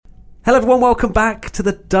Hello everyone, welcome back to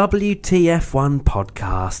the WTF1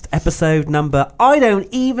 podcast. Episode number, I don't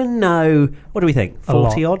even know. What do we think?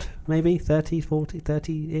 40 odd? Maybe? 30, 40,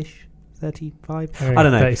 30-ish? 35? I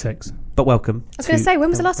don't know. 36. But welcome. I was going to say, when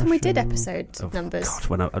was the last time we did episode numbers? God,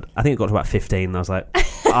 when I think it got to about 15 and I was like,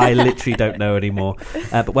 I literally don't know anymore.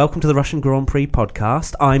 But welcome to the Russian Grand Prix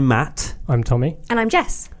podcast. I'm Matt. I'm Tommy. And I'm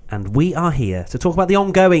Jess. And we are here to talk about the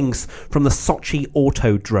ongoings from the Sochi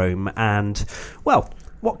Autodrome. And, well,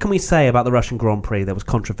 what can we say about the Russian Grand Prix? There was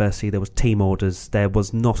controversy, there was team orders, there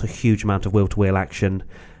was not a huge amount of wheel-to-wheel action,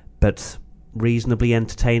 but reasonably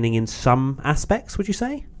entertaining in some aspects, would you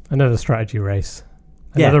say? Another strategy race.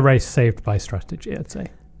 Another race saved by strategy, I'd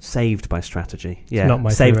say. Saved by strategy, yeah. Not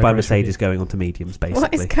my saved by race Mercedes going on to mediums, basically.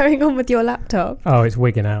 What is going on with your laptop? Oh, it's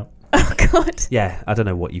wigging out. Oh, God. Yeah, I don't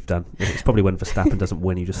know what you've done. It's probably when Verstappen doesn't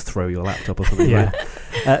win, you just throw your laptop or something. Yeah.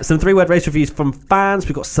 Right? Some three-word race reviews from fans.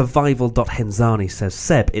 We've got Survival.Henzani says,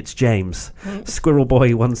 Seb, it's James.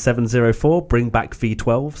 Squirrelboy1704, bring back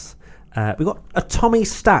V12s. We've got a Tommy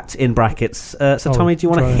stat in brackets. Tommy, do you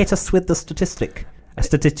want to hit us with the statistic? A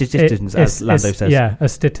statistician, as Lando says. Yeah, a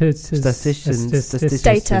statistician.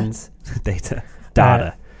 Data.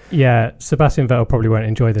 Yeah, Sebastian Vettel probably won't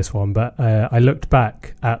enjoy this one, but I looked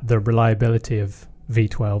back at the reliability of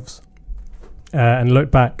V12s and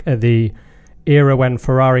looked back at the era when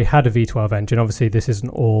Ferrari had a V12 engine. Obviously, this isn't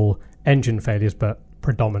all engine failures, but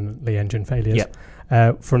predominantly engine failures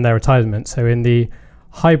from their retirement. So in the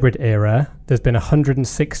hybrid era, there's been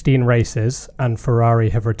 116 races, and Ferrari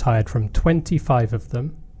have retired from 25 of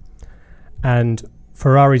them. And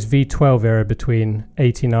Ferrari's V12 era between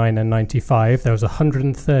 89 and 95, there was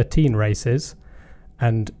 113 races,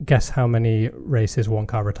 and guess how many races one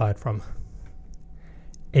car retired from?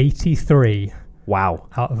 83. Wow.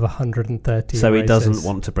 Out of 130 So races. he doesn't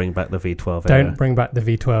want to bring back the V12 era. Don't bring back the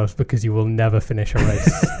V12s because you will never finish a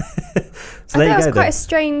race. So I think that was quite a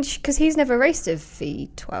strange, because he's never raced a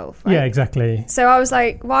V12, right? Yeah, exactly. So I was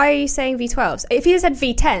like, why are you saying V12s? If he had said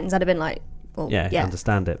V10s, I'd have been like, well, yeah. I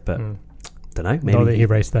understand it, but don't know. Maybe not that he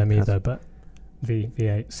raced them either, but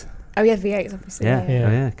V8s. Oh, yeah, V8s, obviously.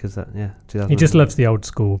 Yeah, because he just loves the old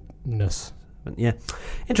schoolness. Yeah,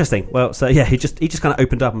 interesting. Well, so yeah, he just kind of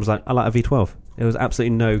opened up and was like, I like a V12. There was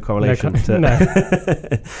absolutely no correlation. No. We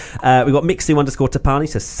got Mixie_Tapani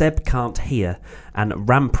says Seb can't hear, and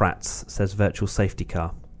Ramprats says virtual safety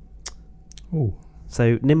car. Ooh.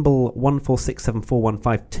 So Nimble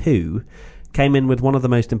 146745152 came in with one of the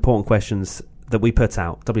most important questions that we put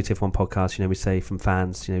out. WTF1 podcast, we say from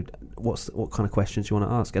fans, what kind of questions you want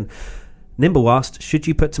to ask, and Nimble asked, should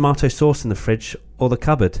you put tomato sauce in the fridge or the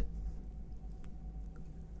cupboard?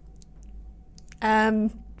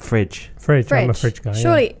 Fridge. I'm a fridge guy.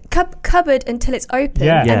 Surely, cupboard until it's open,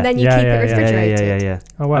 and then you keep it refrigerated. Yeah.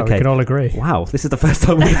 Oh, wow, we can all agree. Wow, this is the first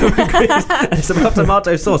time we've ever agreed. And it's about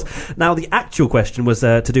tomato sauce. Now, the actual question was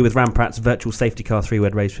to do with Ramprat's virtual safety car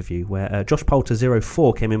three-word race review, where Josh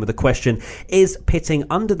Poulter04 came in with a question, is pitting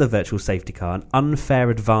under the virtual safety car an unfair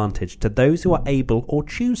advantage to those who are able or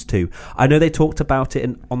choose to? I know they talked about it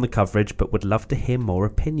on the coverage, but would love to hear more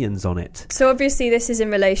opinions on it. So obviously this is in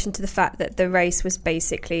relation to the fact that the race was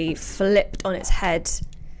basically flipped on its head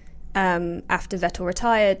after Vettel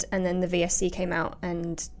retired, and then the VSC came out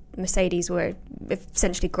and Mercedes were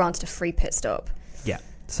essentially granted a free pit stop. Yeah.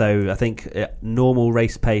 So I think normal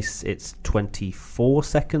race pace, it's 24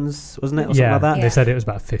 seconds, wasn't it? Or something like that? They said it was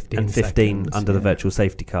about 15 and 15 seconds, under the virtual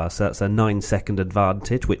safety car. So that's a 9-second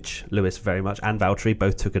advantage, which Lewis very much and Valtteri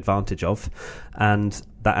both took advantage of. And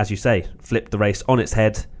that, as you say, flipped the race on its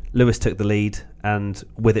head. Lewis took the lead, and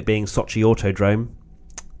with it being Sochi Autodrome,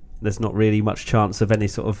 there's not really much chance of any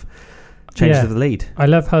sort of changes of the lead. I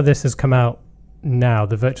love how this has come out now.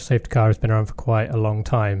 The virtual safety car has been around for quite a long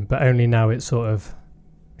time, but only now it's sort of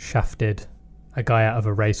shafted a guy out of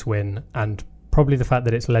a race win, and probably the fact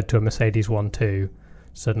that it's led to a Mercedes 1-2.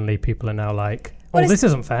 Suddenly people are now like, this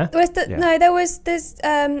isn't fair. No, there's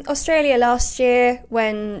Australia last year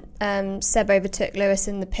when Seb overtook Lewis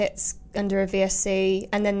in the pits under a VSC,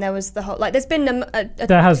 and then there was the whole there have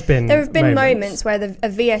been moments where a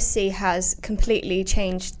VSC has completely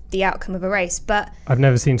changed the outcome of a race. But I've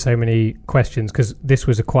never seen so many questions, because this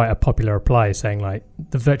was quite a popular reply saying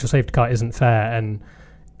the virtual safety car isn't fair. And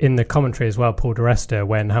in the commentary as well, Paul di Resta,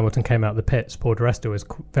 when Hamilton came out the pits, Paul di Resta was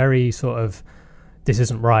very sort of, this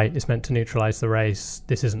isn't right, it's meant to neutralise the race,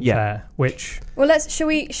 this isn't fair. Which, well, should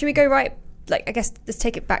we go right? I guess let's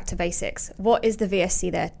take it back to basics. What is the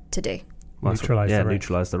VSC there to do?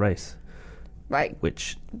 Neutralise the race. Right.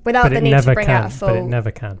 Which without the need to bring out a full. But it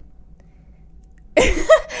never can.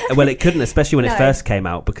 Well, it couldn't, especially when it first came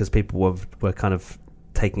out, because people were kind of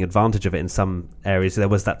taking advantage of it in some areas. There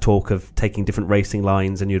was that talk of taking different racing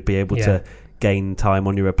lines, and you'd be able to gain time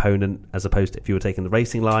on your opponent as opposed to if you were taking the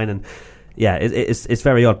racing line. And it's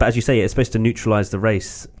very odd. But as you say, it's supposed to neutralise the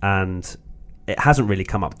race, and it hasn't really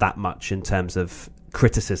come up that much in terms of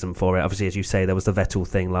criticism for it. Obviously, as you say, there was the Vettel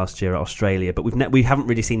thing last year at Australia, but we haven't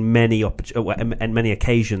really seen many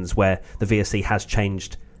occasions where the VSC has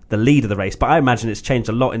changed the lead of the race. But I imagine it's changed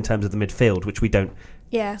a lot in terms of the midfield, which we don't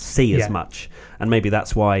see as much. And maybe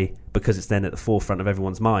that's why, because it's then at the forefront of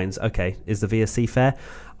everyone's minds, okay, is the VSC fair?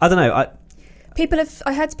 I don't know.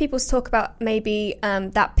 I heard people talk about maybe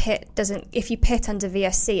that pit doesn't, if you pit under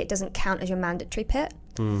VSC, it doesn't count as your mandatory pit.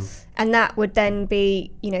 And that would then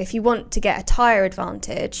be, if you want to get a tyre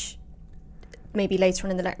advantage, maybe later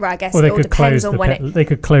on in the I guess it all depends on when they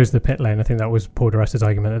could close the pit lane. I think that was Paul di Resta's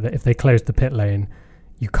argument, that if they closed the pit lane,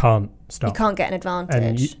 you can't stop. You can't get an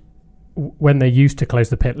advantage. And when they used to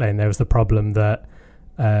close the pit lane, there was the problem that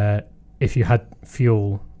if you had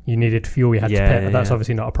fuel, you needed fuel, you had to pit, but that's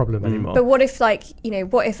obviously not a problem anymore. But what if,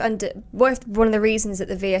 what if one of the reasons that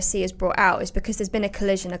the VSC is brought out is because there's been a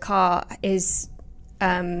collision, a car is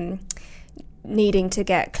needing to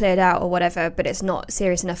get cleared out or whatever, but it's not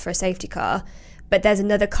serious enough for a safety car, but there's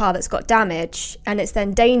another car that's got damage, and it's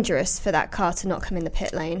then dangerous for that car to not come in the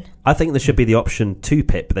pit lane. I think there should be the option to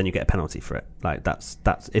pit, but then you get a penalty for it. Like that's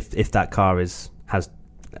if that car has,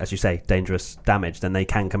 as you say, dangerous damage, then they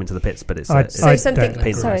can come into the pits. But it's sorry,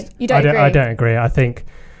 you don't agree? I don't agree. I think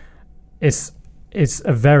it's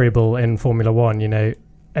a variable in Formula One.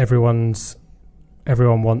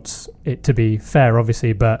 Everyone wants it to be fair,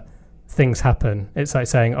 obviously, but things happen. It's like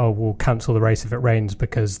saying, "Oh, we'll cancel the race if it rains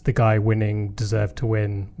because the guy winning deserved to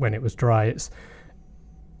win when it was dry." It's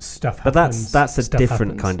stuff happens. But that's a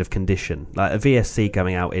different kind of condition. Like a VSC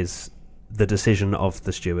going out is the decision of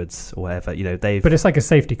the stewards or whatever. But it's like a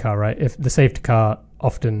safety car, right? If the safety car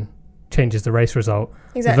often changes the race result,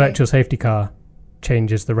 the virtual safety car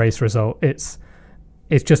changes the race result. It's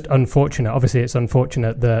just unfortunate. Obviously, it's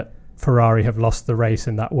unfortunate that Ferrari have lost the race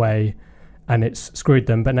in that way, and it's screwed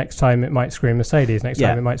them. But next time it might screw Mercedes. Next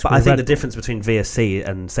time it might screw But I think Red the difference between VSC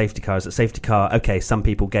and safety car is that safety car, okay, some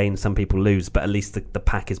people gain, some people lose, but at least the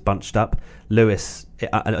pack is bunched up. Lewis,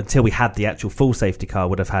 until we had the actual full safety car,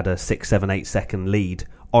 would have had a 6, 7, 8 second lead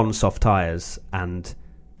on soft tyres, and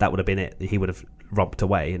that would have been it. He would have romped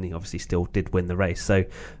away, and he obviously still did win the race. So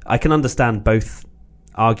I can understand both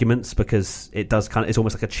arguments, because it does it's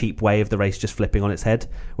almost like a cheap way of the race just flipping on its head,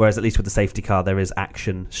 whereas at least with the safety car there is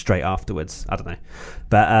action straight afterwards. I don't know,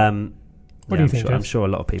 but what do you think? I'm sure a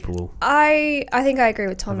lot of people will. I think I agree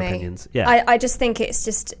with Tommy. I just think it's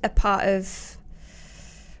just a part of,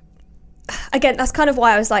 again, that's kind of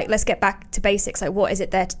why I was like, let's get back to basics. Like, what is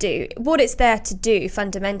it there to do? What it's there to do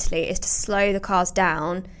fundamentally is to slow the cars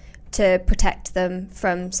down, to protect them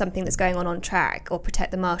from something that's going on track, or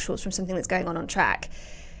protect the marshals from something that's going on track.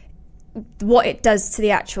 What it does to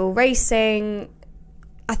the actual racing,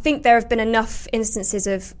 I think there have been enough instances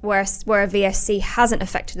of where a VSC hasn't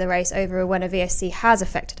affected the race over when a VSC has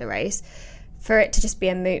affected a race for it to just be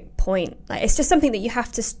a moot point. Like, it's just something that you have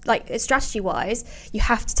to, strategy-wise, you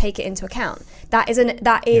have to take it into account. That is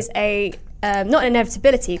a not an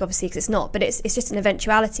inevitability, obviously, because it's not, but it's just an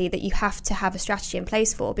eventuality that you have to have a strategy in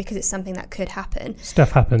place for, because it's something that could happen.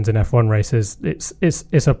 Stuff happens in F1 races.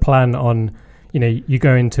 It's a plan on, you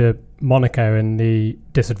go into Monaco and the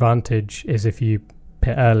disadvantage is if you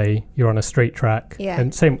pit early, you're on a street track. Yeah.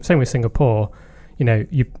 And same with Singapore.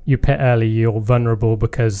 You pit early, you're vulnerable,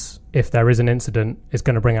 because if there is an incident, it's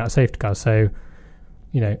going to bring out a safety car. So,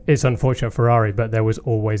 it's unfortunate for Ferrari, but there was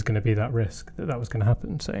always going to be that risk that was going to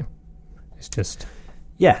happen. So it's just...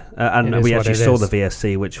 Yeah, and we actually saw the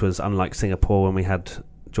VSC, which was unlike Singapore when we had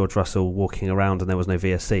George Russell walking around and there was no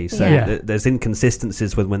VSC. So there's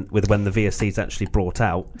inconsistencies with when the VSC is actually brought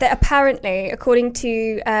out. That apparently, according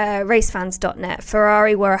to racefans.net,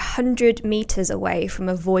 Ferrari were 100 metres away from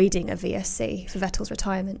avoiding a VSC for Vettel's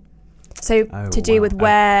retirement. So do with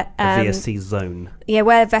where... the VSC zone. Yeah,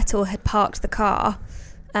 where Vettel had parked the car.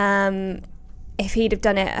 If he'd have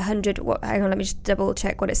done it 100... hang on, let me just double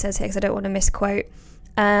check what it says here, because I don't want to misquote.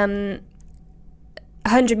 100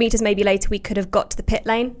 metres maybe later, we could have got to the pit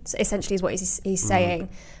lane, so essentially is what he's saying.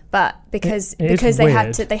 But because they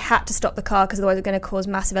had to stop the car, because otherwise they're going to cause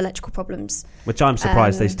massive electrical problems. Which I'm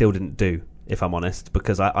surprised they still didn't do, if I'm honest,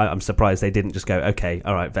 because I'm surprised they didn't just go, okay,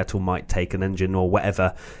 all right, Vettel might take an engine or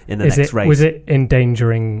whatever in the next race. Was it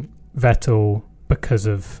endangering Vettel because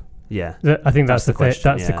of... Yeah, I think that's the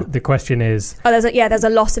question. The question is... there's a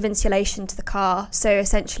loss of insulation to the car. So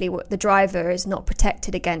essentially the driver is not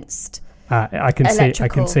protected against... I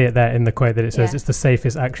can see it there in the quote that it says it's the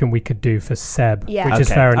safest action we could do for Seb, which is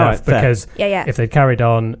fair enough because if they carried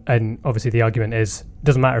on, and obviously the argument is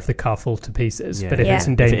doesn't matter if the car falls to pieces, but if it's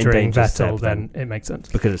endangering Vettel, then it makes sense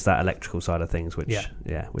because it's that electrical side of things which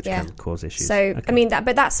can cause issues. So I mean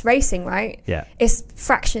but that's racing, right? Yeah, it's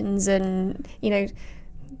fractions, and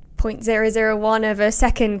 0.001 of a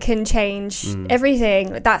second can change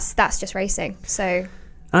everything. That's just racing. So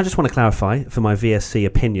I just want to clarify for my VSC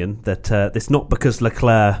opinion that it's not because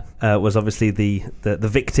Leclerc was obviously the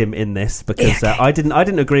victim in this, because I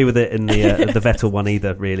didn't agree with it in the Vettel one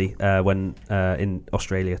either, really, when in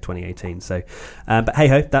Australia 2018. So, but hey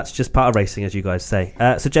ho, that's just part of racing, as you guys say.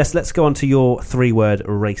 So Jess, let's go on to your 3-word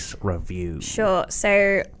race review. Sure.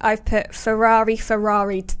 So I've put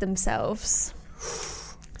Ferrari to themselves.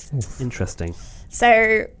 Interesting.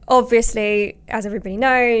 So obviously, as everybody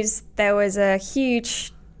knows, there was a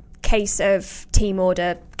huge case of team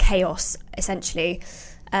order chaos, essentially,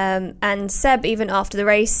 and Seb, even after the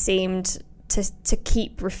race, seemed to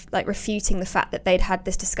keep refuting the fact that they'd had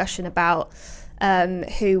this discussion about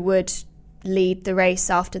who would lead the race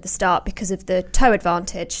after the start because of the tow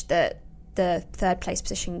advantage that the third place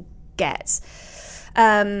position gets.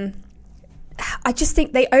 I just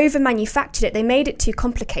think they over manufactured it. They made it too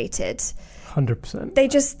complicated. 100%. They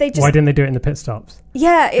just. Why didn't they do it in the pit stops?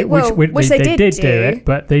 Yeah, which they did do it,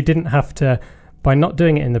 but they didn't have to. By not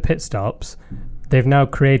doing it in the pit stops, they've now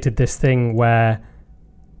created this thing where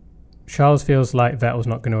Charles feels like Vettel's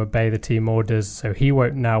not going to obey the team orders, so he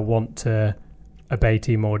won't now want to obey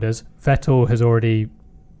team orders. Vettel has already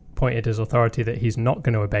pointed as authority that he's not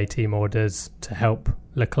going to obey team orders to help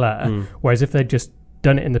Leclerc. Whereas if they'd just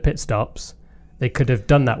done it in the pit stops, they could have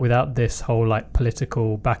done that without this whole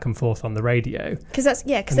political back and forth on the radio. Because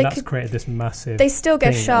that's created this massive. They still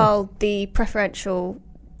gave Charles the preferential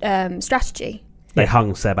strategy. They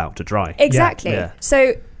hung Seb out to dry. Exactly. Yeah.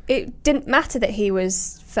 So it didn't matter that he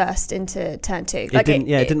was first into turn 2. It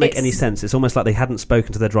didn't make any sense. It's almost like they hadn't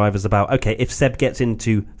spoken to their drivers about, okay, if Seb gets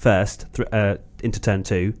into first into turn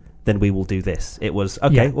 2, then we will do this. It was,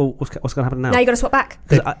 well, what's going to happen now? Now you've got to swap back.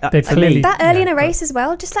 That early in a race as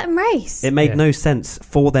well, just let them race. It made no sense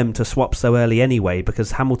for them to swap so early anyway,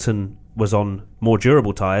 because Hamilton was on more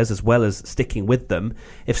durable tyres as well as sticking with them.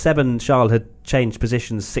 If Seb and Charles had changed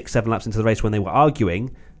positions 6-7 laps into the race when they were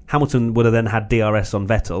arguing, Hamilton would have then had DRS on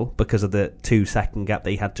Vettel because of the 2-second gap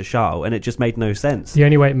that he had to Charles, and it just made no sense. The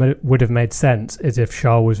only way it would have made sense is if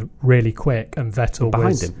Charles was really quick and Vettel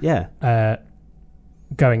behind him.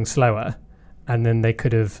 Going slower, and then they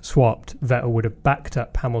could have swapped. Vettel would have backed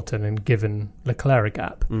up Hamilton and given Leclerc a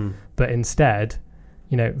gap. But instead,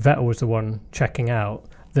 Vettel was the one checking out.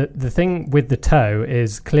 The thing with the tow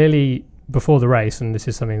is clearly before the race, and this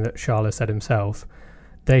is something that Charles said himself,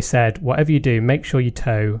 they said, whatever you do, make sure you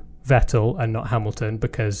tow Vettel and not Hamilton,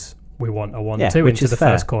 because we want a 1-2 into the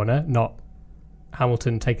first corner, not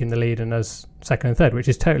Hamilton taking the lead and us second and third, which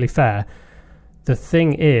is totally fair. The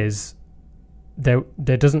thing is,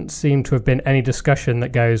 there doesn't seem to have been any discussion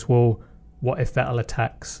that goes, well, what if Vettel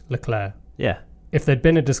attacks Leclerc? Yeah. If there'd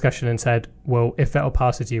been a discussion and said, well, if Vettel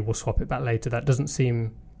passes you, we'll swap it back later, that doesn't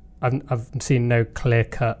seem... I've seen no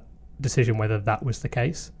clear-cut decision whether that was the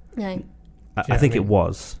case. No. I think it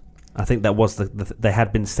was. I think that was they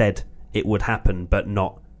had been said it would happen, but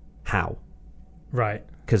not how. Right.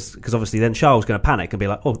 Because obviously then Charles was going to panic and be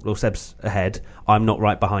like, oh, well, Seb's ahead. I'm not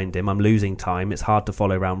right behind him. I'm losing time. It's hard to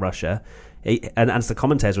follow around Russia. And as the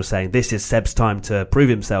commentators were saying, this is Seb's time to prove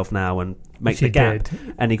himself now and make the gap.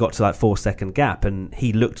 And he got to 4-second gap, and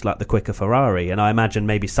he looked like the quicker Ferrari. And I imagine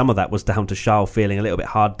maybe some of that was down to Charles feeling a little bit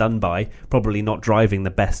hard done by, probably not driving the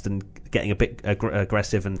best and getting a bit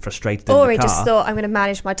aggressive and frustrated in the car. Or he just thought, I'm going to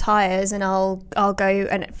manage my tyres and I'll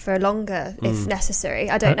go for longer if necessary.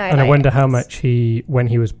 I don't know. And I wonder how much when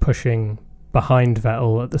he was pushing behind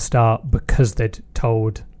Vettel at the start, because they'd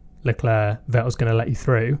told Leclerc Vettel's going to let you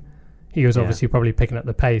through, he was obviously probably picking up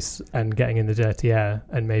the pace and getting in the dirty air,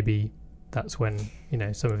 and maybe that's when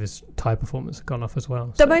some of his tyre performance had gone off as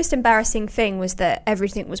well. The most embarrassing thing was that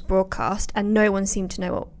everything was broadcast and no one seemed to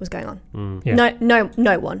know what was going on.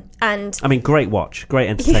 No one. And I mean, great watch, great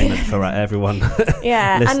entertainment for everyone.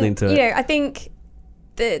 Listening to it. I think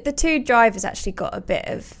the two drivers actually got a bit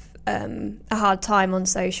of a hard time on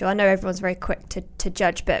social. I know everyone's very quick to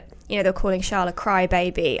judge, but they're calling Charles a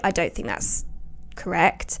crybaby. I don't think that's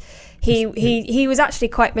correct. He was actually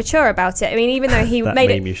quite mature about it. I mean, even though he that made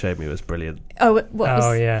meme you showed me was brilliant. It was.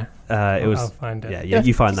 I'll find it. Yeah,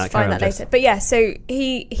 you find that. Find that later. But yeah, so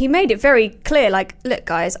he made it very clear. Like, look,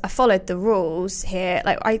 guys, I followed the rules here.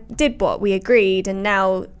 Like, I did what we agreed, and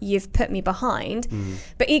now you've put me behind.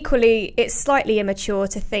 But equally, it's slightly immature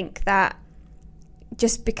to think that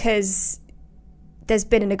just because there's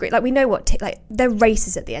been an agreement. Like, we know what they're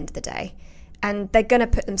racers at the end of the day, and they're going to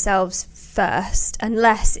put themselves first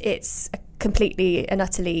unless it's a completely and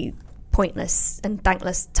utterly pointless and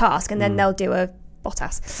thankless task, and then they'll do a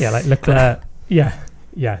Bottas. Yeah, like Leclerc.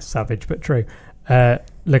 yeah, savage but true.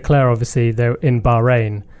 Leclerc, obviously, though, in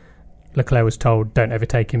Bahrain, Leclerc was told don't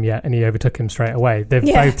overtake him yet, and he overtook him straight away. They've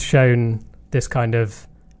both shown this kind of,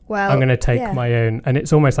 I'm going to take my own, and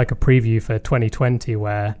it's almost like a preview for 2020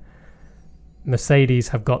 where Mercedes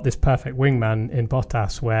have got this perfect wingman in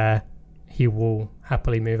Bottas where he will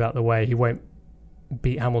happily move out the way. He won't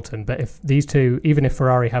beat Hamilton. But if these two, even if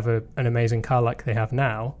Ferrari have an amazing car like they have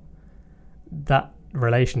now, that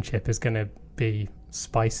relationship is going to be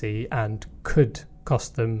spicy and could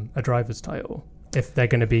cost them a driver's title if they're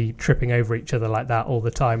going to be tripping over each other like that all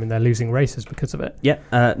the time and they're losing races because of it.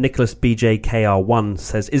 Yeah, Nicholas BJKR1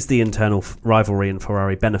 says, is the internal rivalry in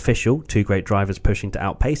Ferrari beneficial, two great drivers pushing to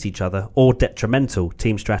outpace each other, or detrimental?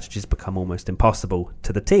 Team strategies become almost impossible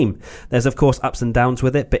to the team. There's, of course, ups and downs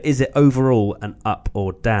with it, but is it overall an up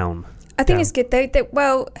or down? I think it's good,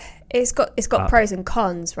 though. It's got pros and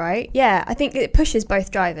cons, right? Yeah, I think it pushes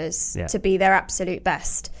both drivers to be their absolute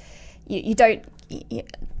best. You don't...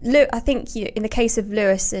 I think in the case of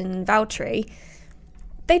Lewis and Valtteri,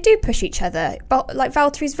 they do push each other. But like,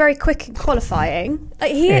 Valtteri's very quick in qualifying.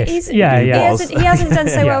 Like he hasn't done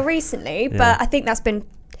so well recently, but I think that's been.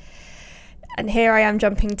 And here I am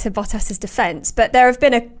jumping to Bottas's defence, but there have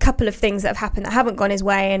been a couple of things that have happened that haven't gone his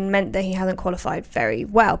way and meant that he hasn't qualified very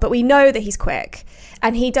well. But we know that he's quick,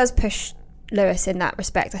 and he does push Lewis in that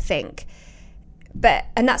respect, I think.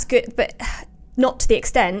 And that's good, but not to the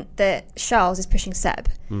extent that Charles is pushing Seb.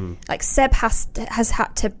 Like, Seb has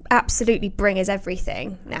had to absolutely bring his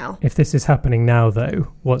everything now. If this is happening now,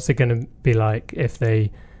 though, what's it going to be like if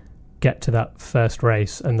they get to that first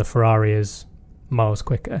race and the Ferrari is miles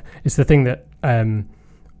quicker? It's the thing that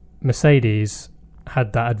Mercedes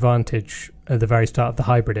had that advantage at the very start of the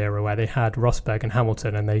hybrid era where they had Rosberg and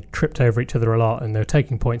Hamilton and they tripped over each other a lot and they were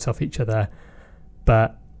taking points off each other,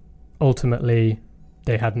 but ultimately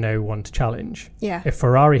they had no one to challenge. Yeah. If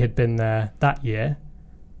Ferrari had been there that year,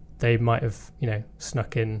 they might have,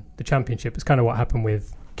 snuck in the championship. It's kind of what happened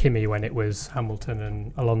with Kimi when it was Hamilton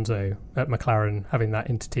and Alonso at McLaren having that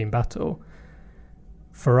inter-team battle.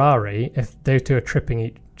 Ferrari, if those two are tripping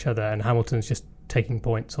each other and Hamilton's just taking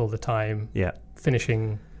points all the time,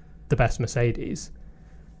 finishing the best Mercedes,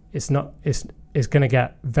 it's going to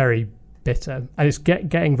get very bitter. And it's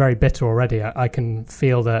getting very bitter already. I can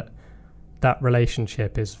feel that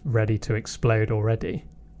relationship is ready to explode already.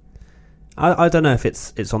 I don't know if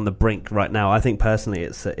it's on the brink right now. I think personally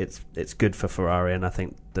it's good for Ferrari, and I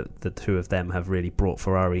think that the two of them have really brought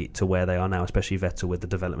Ferrari to where they are now, especially Vettel with the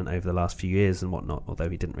development over the last few years and whatnot, although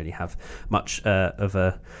he didn't really have much of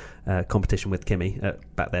a competition with Kimi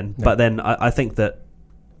back then. No. But then I think that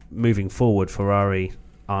moving forward, Ferrari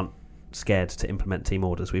aren't scared to implement team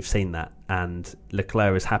orders. We've seen that, and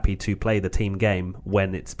Leclerc is happy to play the team game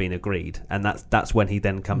when it's been agreed, and that's when he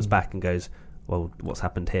then comes back and goes, well, what's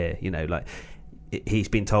happened here? He's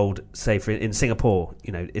been told, say in Singapore,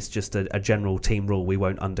 it's just a general team rule, we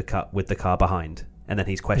won't undercut with the car behind, and then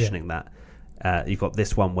he's questioning that. You've got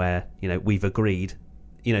this one where we've agreed,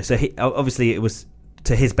 so obviously it was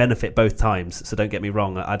to his benefit both times, so don't get me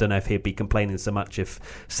wrong. I don't know if he'd be complaining so much if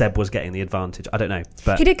Seb was getting the advantage. I don't know.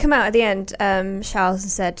 But he did come out at the end, Charles,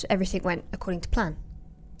 and said everything went according to plan.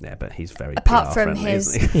 Yeah, but he's very apart from friendly,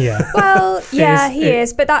 his isn't he? Well, yeah, he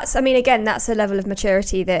is. But that's, again, that's a level of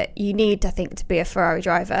maturity that you need, I think, to be a Ferrari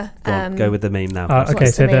driver. Go with the meme now. Okay,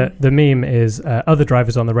 so the meme is other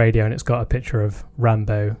drivers on the radio, and it's got a picture of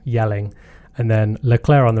Rambo yelling, and then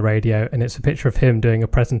Leclerc on the radio, and it's a picture of him doing a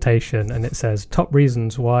presentation, and it says top 5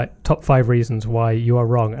 reasons why you are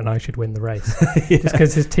wrong and I should win the race. Just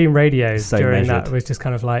because his team radios during that was just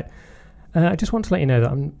kind of like, I just want to let you know that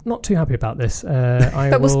I'm not too happy about this.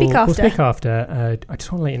 We'll speak after. We'll speak after. I just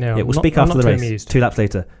want to let you know. We'll speak after the race. Amused. 2 laps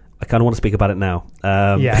later. I kind of want to speak about it now.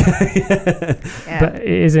 But it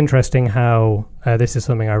is interesting how this is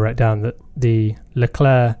something I wrote down, that the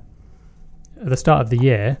Leclerc, at the start of the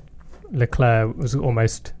year, Leclerc was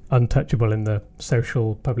almost untouchable in the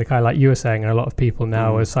social public eye, like you were saying, and a lot of people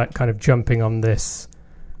now are kind of jumping on this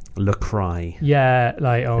Lecry. Yeah,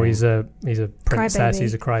 like, he's a princess,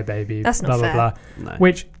 he's a crybaby. That's blah, not fair. Blah, blah. No.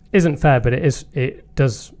 Which isn't fair, but it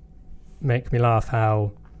does make me laugh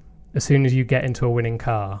how as soon as you get into a winning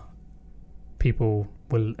car, people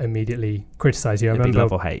will immediately criticise you. I remember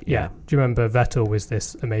love or hate. Yeah. Do you remember Vettel was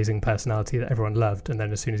this amazing personality that everyone loved, and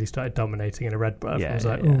then as soon as he started dominating in a Red Bull, I was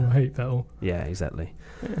like, I hate Vettel. Yeah, exactly.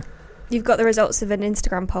 Yeah. You've got the results of an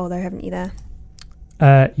Instagram poll, though, haven't you? There.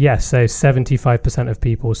 Yes, so 75% of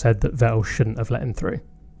people said that Vettel shouldn't have let him through.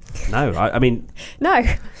 No, I mean... No.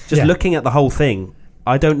 Just looking at the whole thing,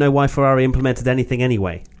 I don't know why Ferrari implemented anything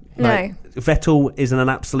anyway. No. Vettel is an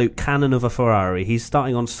absolute cannon of a Ferrari. He's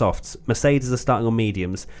starting on softs. Mercedes are starting on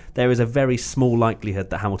mediums. There is a very small likelihood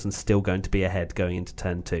that Hamilton's still going to be ahead going into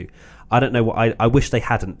turn 2. I don't know what I wish they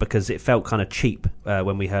hadn't, because it felt kind of cheap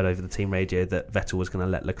when we heard over the team radio that Vettel was going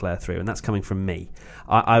to let Leclerc through, and that's coming from me.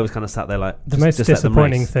 I was kind of sat there like... The most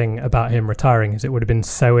disappointing thing about him retiring is it would have been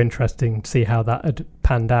so interesting to see how that had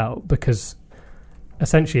panned out, because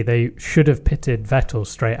essentially they should have pitted Vettel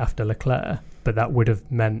straight after Leclerc, but that would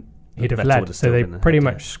have meant he'd have led. So they pretty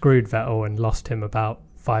much screwed Vettel and lost him about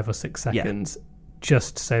 5 or 6 seconds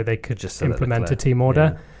just so they could just implement a team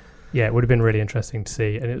order. Yeah, it would have been really interesting to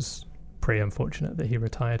see, and it was pretty unfortunate that he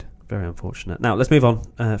retired. Very unfortunate. Now, let's move on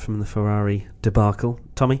from the Ferrari debacle.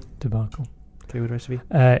 Tommy? Debacle. 3-word race review?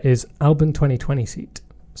 Is Albon 2020 seat.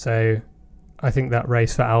 So I think that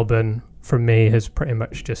race for Albon, from me, has pretty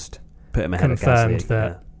much just put him ahead confirmed of Gasly,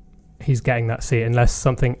 that he's getting that seat unless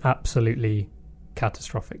something absolutely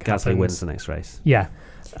catastrophic happens. Gasly wins the next race. Yeah.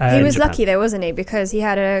 He was lucky though, wasn't he? Because he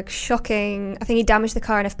had a shocking... I think he damaged the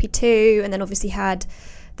car in FP2 and then obviously had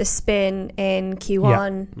the spin in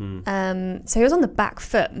Q1. Yeah. So he was on the back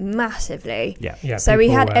foot massively. Yeah. So he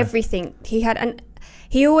had everything. He had... And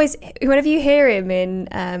he always... Whenever you hear him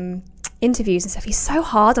in interviews and stuff, he's so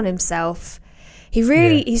hard on himself. He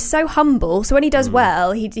really... He's so humble. So when he does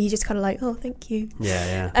well, he just kind of like, oh, thank you.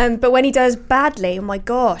 Yeah. But when he does badly, oh my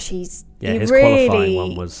gosh, his really, qualifying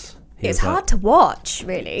one was... It's hard to watch,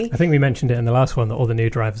 really. I think we mentioned it in the last one that all the new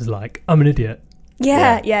drivers are like, I'm an idiot.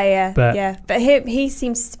 Yeah. But he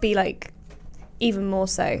seems to be like even more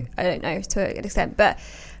so. I don't know, to an extent. But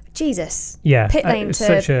Jesus. Yeah. Pit lane to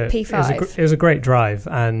P5. It was a great drive.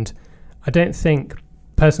 And I don't think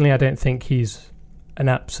he's an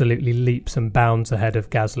absolutely leaps and bounds ahead of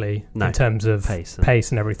Gasly in terms of pace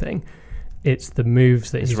and everything. It's the moves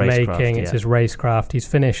that he's making. It's his racecraft. He's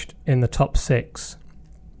finished in the top 6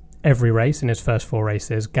 every race in his first 4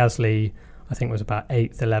 races. Gasly, I think, was about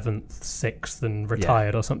 8th, 11th, 6th and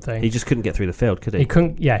retired or something. He just couldn't get through the field, could he? He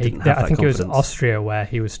couldn't, I think confidence. it was Austria where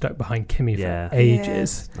he was stuck behind Kimi for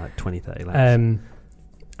ages. Like 20, 30 laps.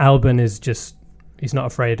 Albon is just, he's not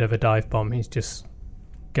afraid of a dive bomb. He's just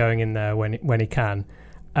going in there when he can.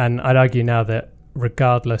 And I'd argue now that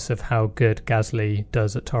regardless of how good Gasly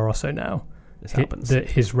does at Toro Rosso now,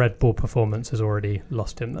 his Red Bull performance has already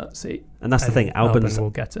lost him that seat. And that's the thing. Albon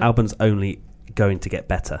will get it. Albon's only going to get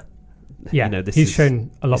better. Yeah, he's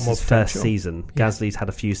shown a lot more potential. First season. Gasly's had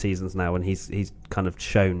a few seasons now, and he's kind of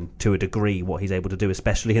shown to a degree what he's able to do,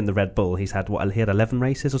 especially in the Red Bull. He had 11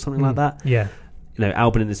 races or something like that. Yeah.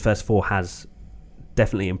 Albon in his first 4 has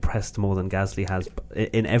definitely impressed more than Gasly has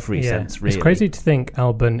in every sense, really. It's crazy to think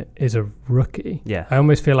Albon is a rookie. Yeah. I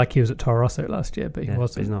almost feel like he was at Toro Rosso last year, but he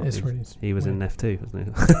wasn't. He's not. He was in F2,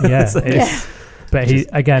 wasn't he? Yeah. But he,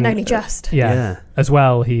 again... And only just. Yeah. As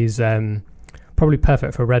well, he's probably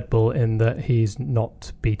perfect for Red Bull in that he's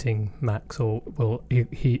not beating Max, or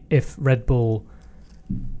if Red Bull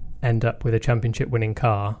end up with a championship-winning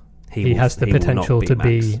car, he has the potential to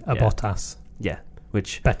be a Bottas. Yeah.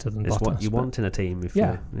 Which better than is Bottas, what you want in a team.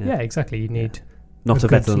 Exactly. You need not a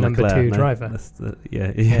better than number Leclerc, 2 driver.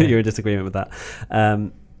 You're in disagreement with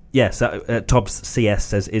that. So Tobbs CS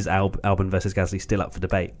says, is Albon versus Gasly still up for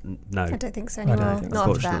debate? No. I don't think so anymore.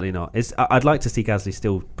 Unfortunately not. I'd like to see Gasly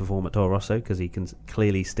still perform at Toro Rosso because he can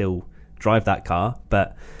clearly still drive that car.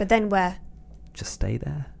 But then where? Just stay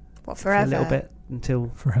there. What, forever? For a little bit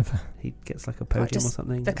until forever he gets like a podium or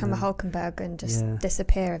something. Become a Hulkenberg and just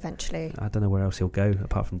disappear eventually. I don't know where else he'll go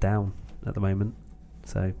apart from down at the moment.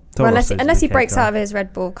 So unless he breaks out of his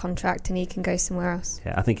Red Bull contract and he can go somewhere else.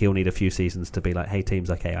 Yeah, I think he'll need a few seasons to be like, hey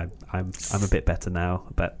teams, okay, I'm a bit better now.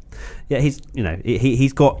 But yeah,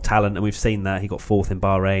 he's got talent, and we've seen that. He got 4th in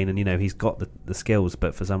Bahrain, and he's got the skills,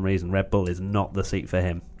 but for some reason Red Bull is not the seat for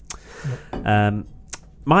him. Yep.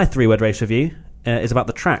 My 3-word race review is about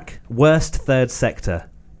the track. Worst third sector.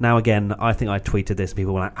 Now again, I think I tweeted this and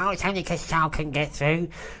people were like, oh, it's only because Charles can get through.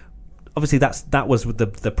 Obviously that was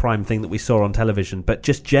the prime thing that we saw on television, but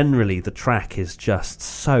just generally the track is just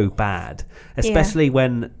so bad, especially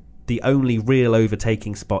when the only real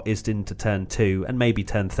overtaking spot is into turn 2 and maybe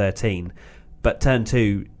turn 13, but turn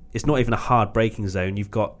 2 is not even a hard braking zone.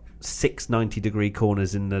 You've got 6 90-degree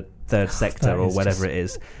corners in the third sector or whatever it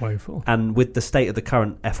is. Woeful. And with the state of the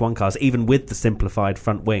current F1 cars, even with the simplified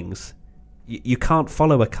front wings, you can't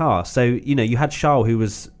follow a car. So you had Charles, who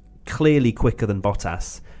was clearly quicker than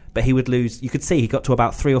Bottas, but he would lose. You could see he got to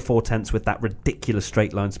about 3 or 4 tenths with that ridiculous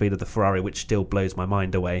straight line speed of the Ferrari, which still blows my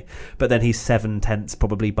mind away. But then he's 7 tenths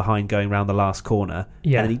probably behind going round the last corner,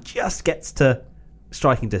 and then he just gets to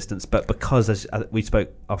striking distance. But because, as we spoke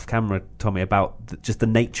off camera, Tommy, about just the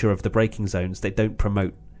nature of the braking zones, they don't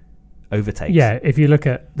promote overtakes. Yeah, if you look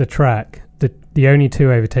at the track, the only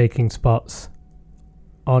 2 overtaking spots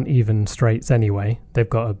aren't even straights anyway. They've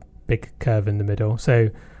got a big curve in the middle. So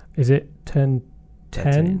is it turn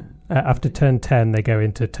 10? After turn 10, they go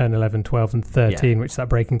into turn 11, 12 and 13, which is that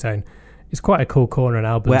braking zone. It's quite a cool corner, and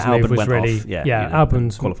Albon's move was really...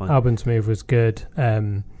 Albon's move was good.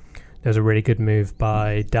 There was a really good move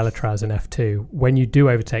by Delatraz in F2. When you do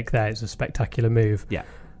overtake there, it's a spectacular move. Yeah.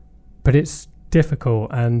 But it's difficult,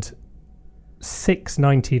 and 6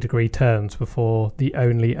 90-degree turns before the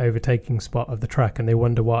only overtaking spot of the track, and they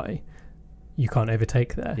wonder why you can't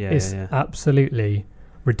overtake there. It's absolutely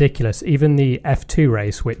ridiculous. Even the F2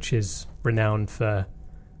 race, which is renowned for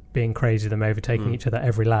being crazy, them overtaking each other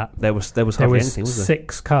every lap. There was hardly anything, was there?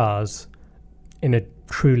 6 cars in a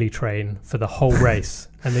Trulli train for the whole race,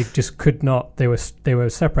 and they just could not. They were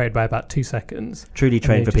separated by about 2 seconds. Trulli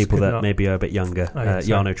train, for people that maybe are a bit younger.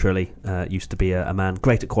 Jarno Trulli used to be a man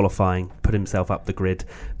great at qualifying, put himself up the grid,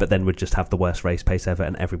 but then would just have the worst race pace ever,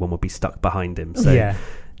 and everyone would be stuck behind him. So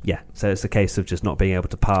so it's a case of just not being able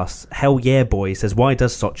to pass. Hell yeah boy says, why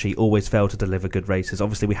does Sochi always fail to deliver good races?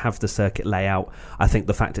 Obviously we have the circuit layout. I think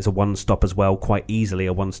the fact it's a one stop as well, quite easily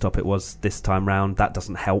a one stop it was this time round, that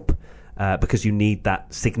doesn't help. Because you need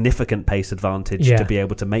that significant pace advantage to be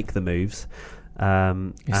able to make the moves.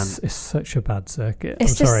 It's such a bad circuit. It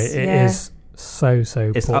is so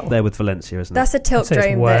it's poor. up there with Valencia, isn't it? That's a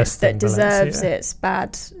tiltdrome that deserves its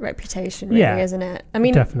bad reputation, really, isn't it? I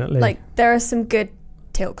mean, definitely. Like, there are some good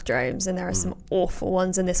tiltdromes and there are some awful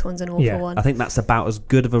ones, and this one's an awful one. I think that's about as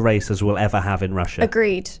good of a race as we'll ever have in Russia.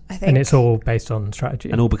 Agreed, I think. And it's all based on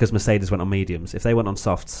strategy. And all because Mercedes went on mediums. If they went on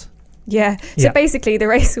softs... Yeah. So basically, the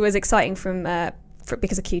race was exciting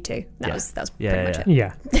because of Q2. That was pretty much it.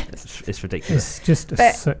 Yeah, it's ridiculous. It's just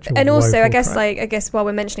such a and also, I guess track. While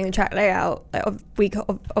we're mentioning the track layout, we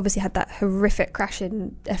obviously had that horrific crash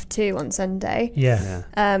in F2 on Sunday. Yeah.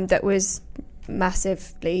 That was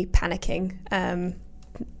massively panicking.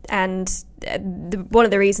 And one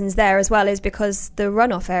of the reasons there as well is because the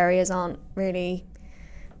runoff areas aren't really.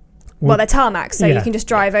 Well, they're tarmac, so you can just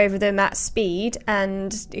drive over them at speed,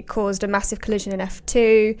 and it caused a massive collision in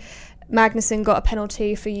F2. Magnussen got a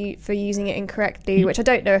penalty for using it incorrectly, which I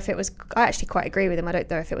don't know if it was... I actually quite agree with him. I don't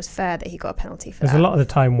know if it was fair that he got a penalty for that. There's a lot of the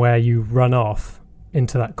time where you run off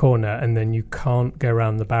into that corner and then you can't go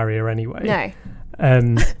around the barrier anyway. No.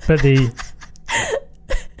 But the...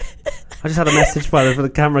 I just had a message for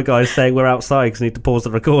the camera guys saying we're outside because I need to pause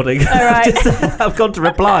the recording. All right. I've gone to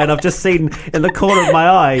reply and I've just seen in the corner of my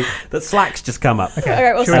eye that Slack's just come up. Okay, all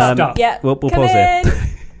right, we'll stop. Yeah, we'll pause it.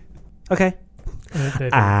 Okay.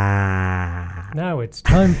 Now it's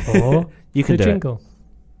time for you can the do jingle.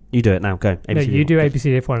 It. You do it now. Go. ABCD. No, you do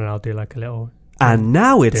ABCDF1 and I'll do like a little... And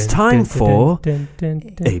now it's time for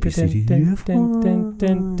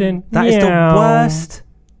ABCDF1. That is the worst...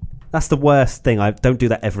 That's the worst thing. I don't do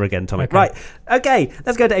that ever again, Tommy. Okay. Right. Okay.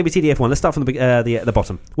 Let's go to ABCDF1. Let's start from the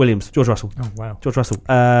bottom. Williams, George Russell. Oh wow. George Russell.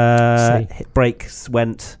 Hit brakes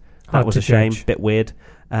went. That was a shame. Bit weird.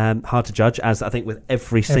 Hard to judge, as I think with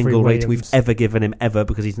every single rating we've ever given him ever,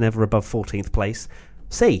 because he's never above 14th place.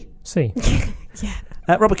 C. Yeah.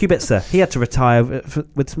 Robert Kubica, he had to retire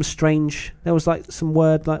with some strange... There was like some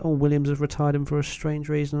word like, Williams has retired him for a strange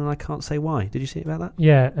reason, and I can't say why. Did you see about that?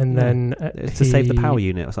 Yeah, and then... It's to save the power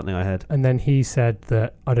unit or something I heard. And then he said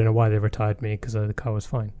that, I don't know why they retired me, because the car was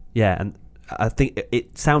fine. Yeah, and I think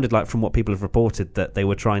it sounded like from what people have reported that they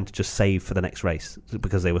were trying to just save for the next race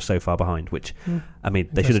because they were so far behind, which, I mean,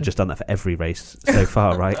 they should have just done that for every race so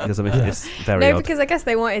far, right? Because, I mean, it's very odd. No, because I guess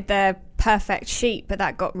they wanted their perfect sheet, but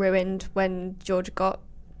that got ruined when George got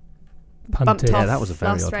bumped off. Yeah, that was a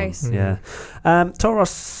very odd race. One. Yeah. Toros...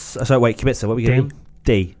 So, wait, Kubica, what were we getting?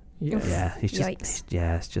 D. Yeah, he's just...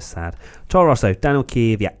 it's just sad. Toro Rosso, Daniel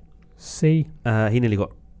Kvyat. C. He nearly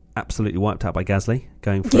got absolutely wiped out by Gasly,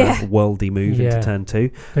 going for a worldy move into turn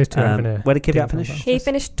 2. Those two where did Kvyat finish? He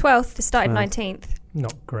finished 12th, he started 19th.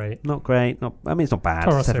 Not great. I mean, it's not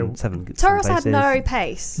bad. Seven Toros had no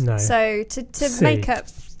pace. No. So to make up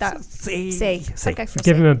that C. I'd go for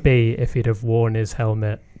Give him a B if he'd have worn his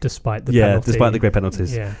helmet despite the penalty. Yeah, despite the great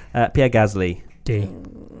penalties. Yeah. Pierre Gasly. D.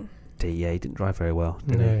 Yeah, he didn't drive very well.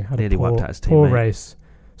 No, had nearly wiped out his teammate. Poor race.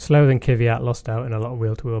 Slower than Kvyat, lost out in a lot of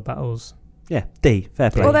wheel-to-wheel battles. Yeah, D. Fair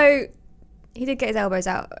play. Although he did get his elbows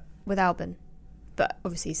out with Albon. but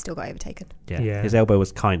obviously he still got overtaken. Yeah, his elbow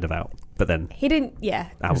was kind of out, but then he didn't. Yeah,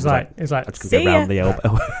 it was like I'm just gonna go around the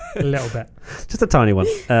elbow a little bit, just a tiny one,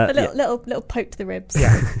 a little poke to the ribs.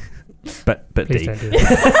 Yeah. But please D. don't do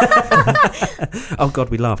that. Oh God,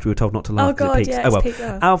 we laughed. We were told not to laugh. Oh God, yeah. Oh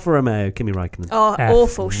well. Alfa Romeo, Kimi Raikkonen. Oh,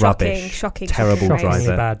 awful, shocking, terrible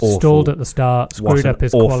driver. Bad. Awful. Stalled at the start. Screwed up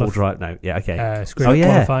his awful drive. No, yeah, okay. Screwed up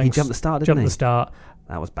qualifying. He jumped the start. Didn't he? The start.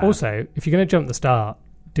 That was bad. Also, if you're going to jump the start,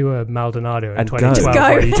 do a Maldonado in and 2012.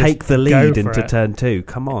 Go. Take the lead into turn 2.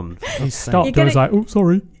 Come on. He stopped and was like, "Oh,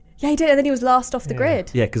 sorry." Yeah, he did, and then he was last off the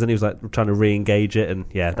grid. Yeah, because then he was like trying to re-engage it, and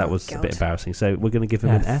that was a bit embarrassing. So we're going to give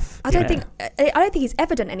him an F. I don't think he's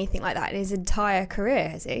ever done anything like that in his entire career,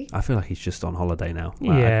 has he? I feel like he's just on holiday now.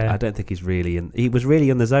 Yeah, I don't think he's really in. He was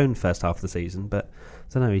really in the zone first half of the season, but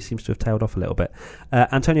I don't know. He seems to have tailed off a little bit.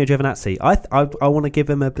 Antonio Giovinazzi, I want to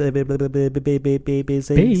give him a B,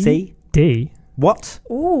 C, D. What?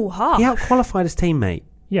 Ooh, half. He out-qualified his teammate.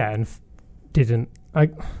 Yeah, and didn't.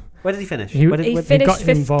 Where did he finish? He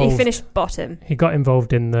finished bottom. He got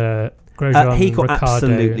involved in the Grosjean he got Ricciardo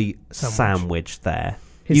absolutely sandwiched there.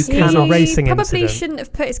 You cannot racing probably incident. Shouldn't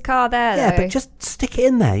have put his car there. Yeah, though. but just stick it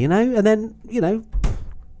in there, and then He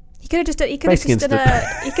could have just done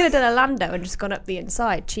a Lando and just gone up the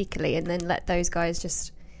inside cheekily, and then let those guys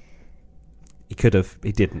just. He could have.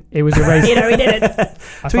 He didn't. It was a race. He didn't.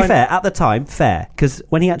 To be fair, at the time, because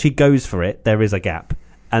when he actually goes for it, there is a gap,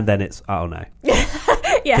 and then it's no.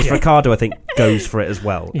 Yeah. Because Ricciardo, I think, goes for it as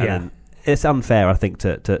well. Yeah. And then it's unfair, I think,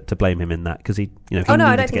 to blame him in that because he needed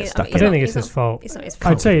to get stuck. I don't think it's his fault. It's not his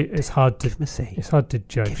fault. I'd say it's hard to. Give him a C. It's hard to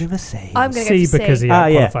judge. Give him a C. I'm going to go for C because he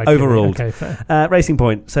qualified. Overruled. Okay, fair. Racing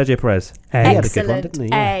Point. Sergio Perez. A. He had a Excellent. good one, didn't he?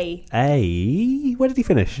 Yeah. A. Where did he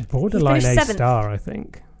finish? Borderline he A star, I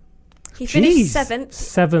think. He finished seventh.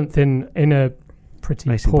 Seventh in a pretty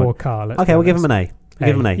Racing poor Point. car. Okay, we'll give him an A. We'll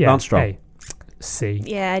give him an A. Lance Stroll. A. C.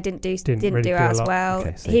 Yeah, didn't do really as well.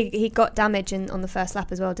 Okay, he got damage on the first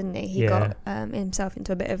lap as well, didn't he? He got himself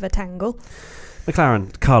into a bit of a tangle.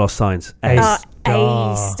 McLaren, Carlos Sainz. A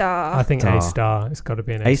star. I think A star. It's got to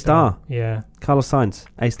be an A star. Yeah. Carlos Sainz,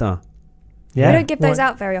 A star. Yeah. We don't give those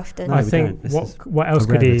out very often. No, I think what else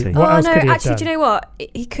could he? Actually, do you know what?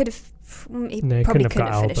 He could have. He probably couldn't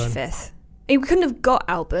have finished fifth. He couldn't have got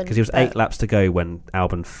Albon because he was 8 laps to go when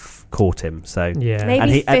Albon caught him. So yeah,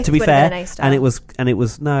 maybe and to be fair, and it was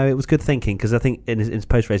good thinking because I think in his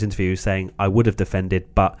post-race interview he was saying I would have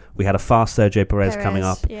defended, but we had a fast Sergio Perez coming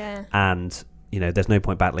up, and there's no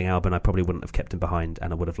point battling Albon. I probably wouldn't have kept him behind,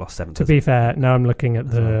 and I would have lost 7. To be fair, now I'm looking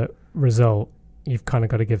at the result. You've kind of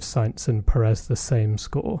got to give Sainz and Perez the same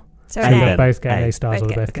score. So they're both getting A stars, or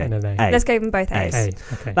they're both getting an A. Let's give them both A's. A.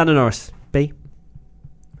 Okay. Lando Norris, B.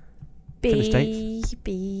 B.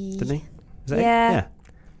 Didn't he? Is that yeah.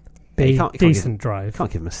 B. Decent drive. You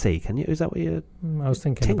can't give him a C, can you? Is that what you're... I was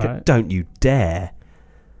thinking about it. Don't you dare.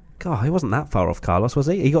 God, he wasn't that far off Carlos, was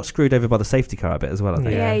he? He got screwed over by the safety car a bit as well, I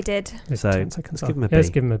think. Yeah, he did. So let's give him a B. Let's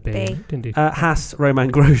give him a B. Didn't do Haas,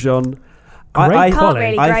 Romain Grosjean. I can't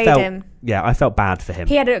really grade him. Yeah, I felt bad for him.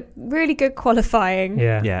 He had a really good qualifying.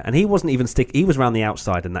 Yeah, and he wasn't even he was around the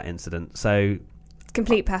outside in that incident, so...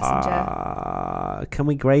 Complete passenger. Can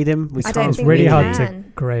we grade him? It's really hard to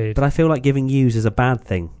grade. But I feel like giving U's is a bad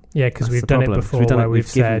thing. Yeah, because we've done it before where we've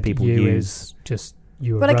said people U is just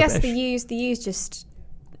you. Well, I guess the U's just...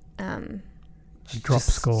 drop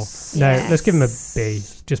score. No, let's give him a B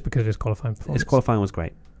just because of his qualifying performance. His qualifying was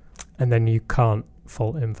great. And then you can't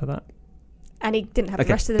fault him for that. And he didn't have the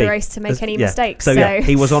rest of the race to make any mistakes. So yeah,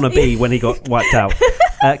 he was on a B when he got wiped out.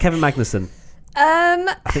 Kevin Magnussen.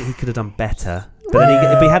 I think he could have done better. But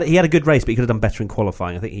then he had a good race, but he could have done better in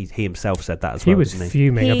qualifying. I think he himself said that as well. He was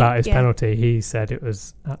fuming about his penalty. He said it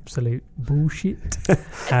was absolute bullshit.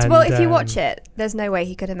 Well, if you watch it, there's no way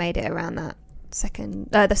he could have made it around that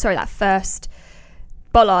that first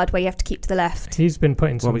bollard where you have to keep to the left. He's been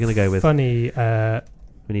putting some funny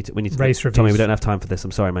we need to race reviews. Tommy, we don't have time for this.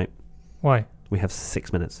 I'm sorry, mate. Why? We have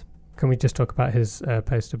 6 minutes. Can we just talk about his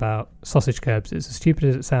post about sausage curbs? It's as stupid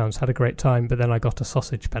as it sounds. Had a great time, but then I got a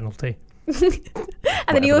sausage penalty.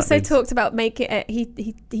 And then he also talked about making it.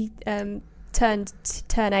 He turned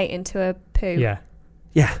turn 8 into a poo.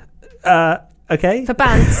 Yeah. Okay. For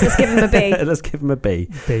Bance, let's give him a B. Let's give him a B.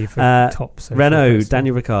 B for top. Renault,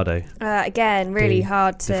 Daniel Ricciardo. Again, really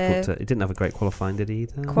hard to. He didn't have a great qualifying, did he?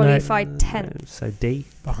 Either? Qualified 10th. So D.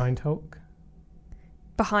 Behind Hulk.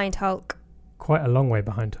 Behind Hulk. Quite a long way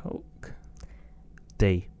behind Hulk.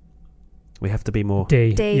 D. We have to be more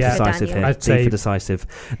decisive here. I'd D for decisive.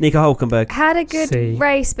 Nico Hülkenberg had a good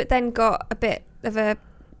race, but then got a bit of a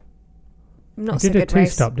not so good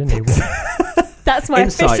race. He did a 2-stop, didn't he? That's my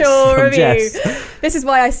official review. This is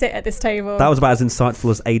why I sit at this table. That was about as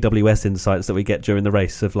insightful as AWS insights that we get during the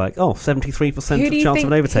race of like, 73% of chance of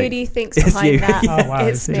an overtake. Who do you think's behind that? Oh, wow.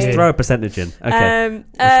 It's me. Just throw a percentage in.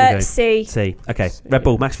 Okay. C. Okay. Red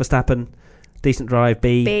Bull, Max Verstappen, decent drive.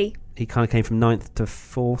 B. He kind of came from 9th to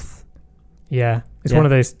 4th. Yeah. It's one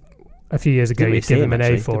of those. A few years ago, you'd give him an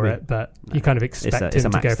A for it, but you kind of expect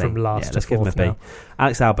him to go from last to fourth now.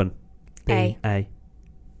 Alex Albon. B.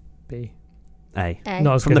 B.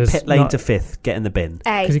 Not as from the pit lane to 5th, get in the bin.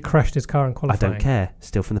 A. Because he crashed his car in qualifying. I don't care.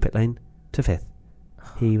 Still from the pit lane to 5th.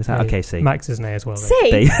 He was out. Okay, C. Max is an A as well. C.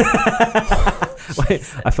 B.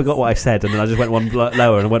 Wait, I forgot what I said, and then I just went one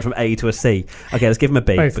lower and went from A to a C. Okay, let's give him a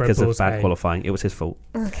B because of bad qualifying. It was his fault.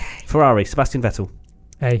 Okay. Ferrari, Sebastian Vettel.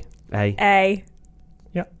 A.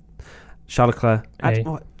 Charles Leclerc. A.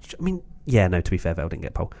 To be fair, Vettel didn't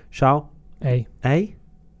get pole. Charles. A.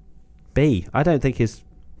 B. I don't think his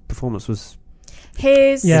performance was...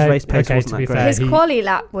 His race pace wasn't that great. His quali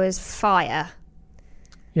lap was fire.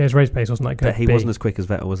 Yeah, his race pace wasn't that good. But he wasn't as quick as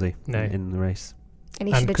Vettel, was he? No. In the race. And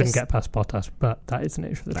he couldn't get past Bottas, but that is the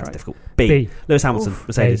nature of the track. That's difficult. B. Lewis Hamilton,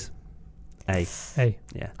 Mercedes. A.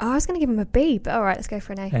 Yeah. I was going to give him a B, but all right, let's go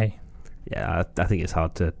for an A. Yeah, I think it's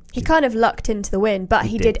hard to... He kind of lucked into the win, but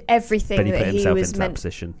he did everything that he was meant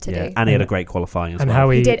to do. And he had a great qualifying as and well.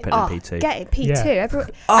 how he did P2. Get it,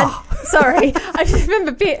 P2. Sorry, I just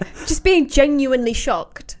remember just being genuinely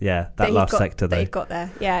shocked. Yeah, that last sector though. That he got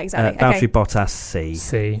there. Yeah, exactly. Valtteri Bottas, C.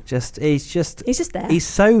 He's just there. He's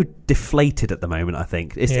so deflated at the moment, I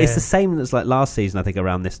think. It's the same as like last season, I think,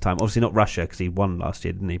 around this time. Obviously not Russia because he won last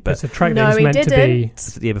year, didn't he? But it's a track that he's meant to be...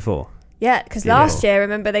 Was it the year before? Yeah, because last year,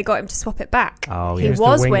 remember, they got him to swap it back. Oh, yeah. He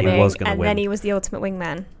was winning, and then he was the ultimate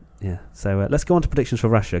wingman. Yeah, so let's go on to predictions for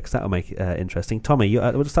Russia, because that'll make it interesting. Tommy,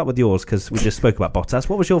 we'll start with yours, because we just spoke about Bottas.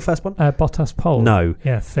 What was your first one? Bottas pole. No.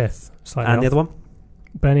 Yeah, 5th. And the other one?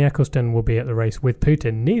 Bernie Ecclestone will be at the race with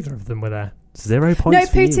Putin. Neither of them were there. 0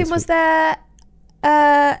 points No, Putin was there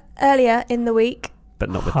earlier in the week.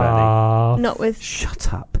 But not with Bernie. Not with...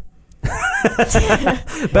 Shut up.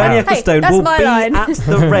 Bernie Ecclestone will be at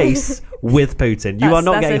the race with Putin. You are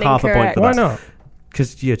not getting half a point for that. Why not?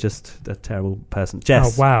 Because you're just a terrible person.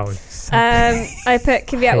 Jess. Oh, wow. I put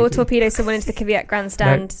Kvyat will torpedo someone into the Kvyat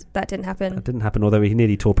grandstand. No. That didn't happen. That didn't happen, although he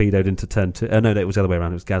nearly torpedoed into turn 2. No, it was the other way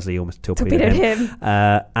around. It was Gasly almost torpedoed him.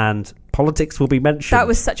 And politics will be mentioned. That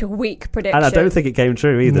was such a weak prediction. And I don't think it came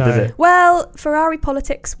true either, did it? Well, Ferrari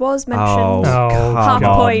politics was mentioned. Half a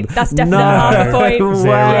point. That's definitely half a point. No way.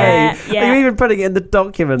 Yeah. Are you even putting it in the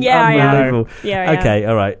document? Yeah, Unbelievable. I am. Okay,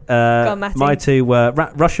 all right. Go on, Matty. My two were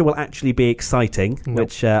Russia will actually be exciting,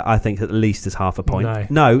 which I think at least is half a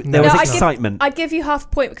point. No, there was excitement. I'd give you half a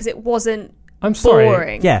point because it wasn't I'm sorry.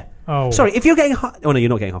 boring. Yeah. Oh. Sorry, if you're getting... no, you're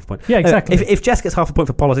not getting half a point. Yeah, exactly. If Jess gets half a point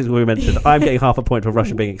for politics, we mentioned, I'm getting half a point for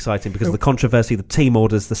Russia being exciting because of the controversy, the team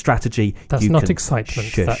orders, the strategy. That's not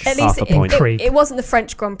excitement. That's at least it wasn't the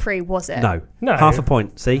French Grand Prix, was it? No. Half a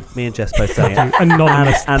point. See? Me and Jess both saying it.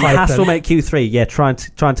 Anonymous and Hassel make Q3. Yeah, try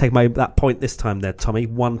and take that point this time there, Tommy.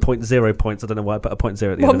 1.0 points. I don't know why I put a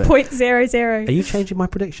 0 at the end of it. 1.00. Are you changing my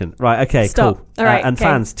prediction? Right, okay, Stop. Cool. All right,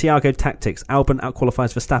 fans, Tiago Tactics. Albon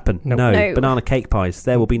outqualifies Verstappen. No. Banana cake pies.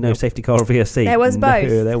 There will be no safety car or VSC. There was both.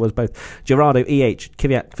 There was both. Gerardo,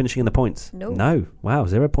 Kvyat finishing in the points. No. Wow,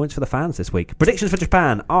 0 points for the fans this week. Predictions for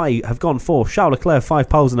Japan. I have gone for Charles Leclerc 5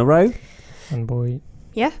 poles in a row. And boy.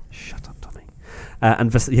 Yeah. Shut up, Tommy.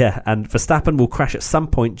 And Verstappen will crash at some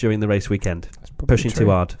point during the race weekend. Pushing too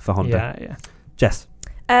hard for Honda. Yeah. Jess.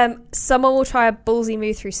 Someone will try a ballsy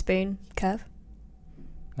move through Spoon curve.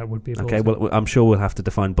 That would be ballsy. Okay, well, I'm sure we'll have to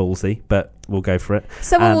define ballsy, but we'll go for it.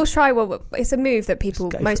 Someone will try. Well, it's a move that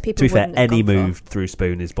most people. To be fair, any move through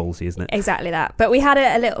Spoon is ballsy, isn't it? Exactly that. But we had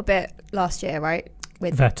it a little bit last year, right?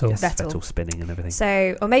 With Vettel. Yes, Vettel spinning and everything.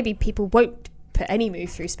 So, or maybe people won't put any move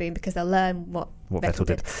through Spoon because they'll learn what Vettel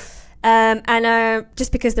did. And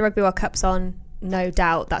just because the Rugby World Cup's on, no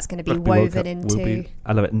doubt that's going to be woven into...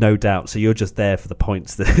 I love it, no doubt. So you're just there for the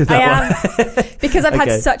points. I am. Because I've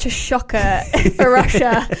had such a shocker for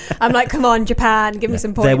Russia. I'm like, come on, Japan, give me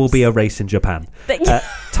some points. There will be a race in Japan.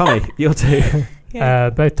 Tommy, your two.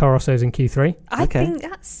 Both Torossos in Q3. I think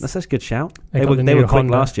that's a good shout. They were quick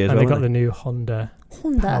last year as well. And they got the new Honda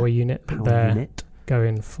power unit that they're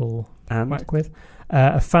going full whack with.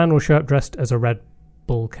 A fan will show up dressed as a Red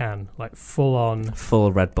Bull can, like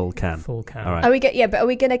full Red Bull can. All right. Are we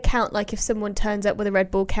going to count like if someone turns up with a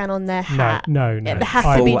Red Bull can on their hat? No. It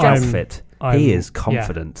has to be just outfit. He is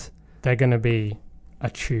confident. Yeah, they're going to be a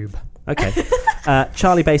tube. Okay.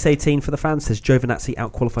 Charlie Base 18 for the fans says Giovinazzi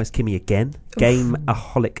outqualifies Kimi again.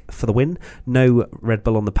 Game-aholic for the win. No Red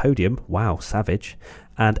Bull on the podium. Wow, savage.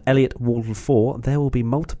 And Elliot Walden 4, there will be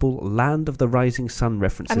multiple Land of the Rising Sun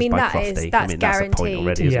references by Crofty. That's that's a point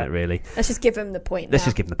already, isn't it, really? Let's just give him the point Let's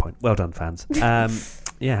just give him the point. Well done, fans. Had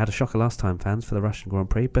a shocker last time, fans, for the Russian Grand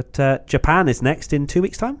Prix. But Japan is next in 2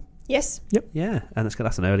 weeks' time? Yes. Yep. Yeah, and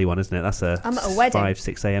that's an early one, isn't it? That's I'm at a wedding.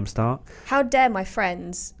 5-6 a.m. start. How dare my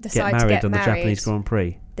friends decide to get married on married the Japanese Grand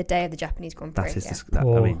Prix? The day of the Japanese Grand Prix. That is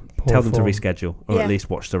tell them to reschedule, or at least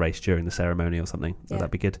watch the race during the ceremony or something. Yeah.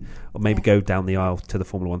 That'd be good. Or maybe go down the aisle to the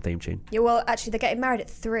Formula 1 theme tune. Yeah, well, actually, they're getting married at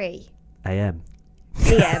 3 a.m.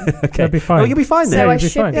 p.m. Okay. That'll be fine. Oh, you'll be fine then. So I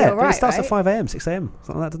should be all right, it starts at 5 a.m., 6 a.m.,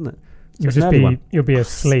 something like that, doesn't it? You'll be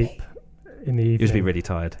asleep in the evening. You'll just be really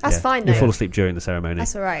tired. That's fine, though. You'll fall asleep during the ceremony.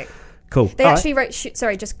 That's all right. Cool. They actually wrote...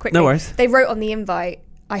 sorry, just quickly. No worries. They wrote on the invite,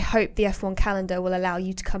 I hope the F1 calendar will allow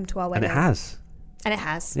you to come to our wedding. And it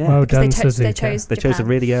has. Yeah. Well done, they chose a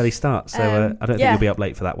really early start, so I don't think you'll be up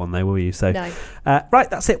late for that one, though, will you? So, no. Right,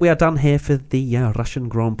 that's it. We are done here for the Russian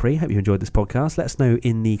Grand Prix. Hope you enjoyed this podcast. Let us know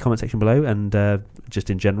in the comment section below, and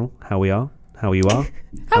just in general, how we are. How you are?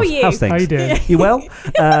 How are you? How's things? How you doing? You well?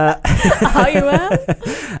 Are you well?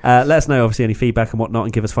 Let us know, obviously, any feedback and whatnot,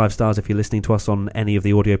 and give us 5 stars if you're listening to us on any of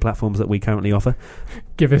the audio platforms that we currently offer.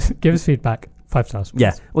 Give us feedback. 5 stars. Please.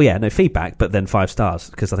 Yeah. Well, yeah, no feedback, but then 5 stars,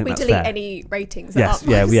 because I think that's fair. We delete any ratings. Yes.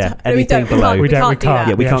 Yeah. Anything below. We can't.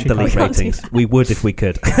 Yeah, we can't delete ratings. We would if we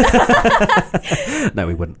could. No,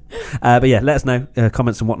 we wouldn't. But yeah, let us know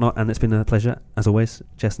comments and whatnot, and it's been a pleasure as always,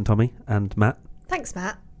 Jess and Tommy and Matt. Thanks,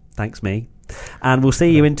 Matt. Thanks, me. And we'll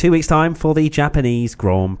see you in 2 weeks' time for the Japanese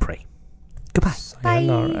Grand Prix. Goodbye. Bye.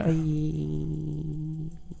 Bye.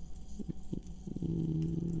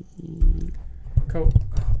 Cool.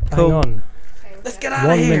 Hang on. Let's get out of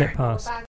 1 here. minute past.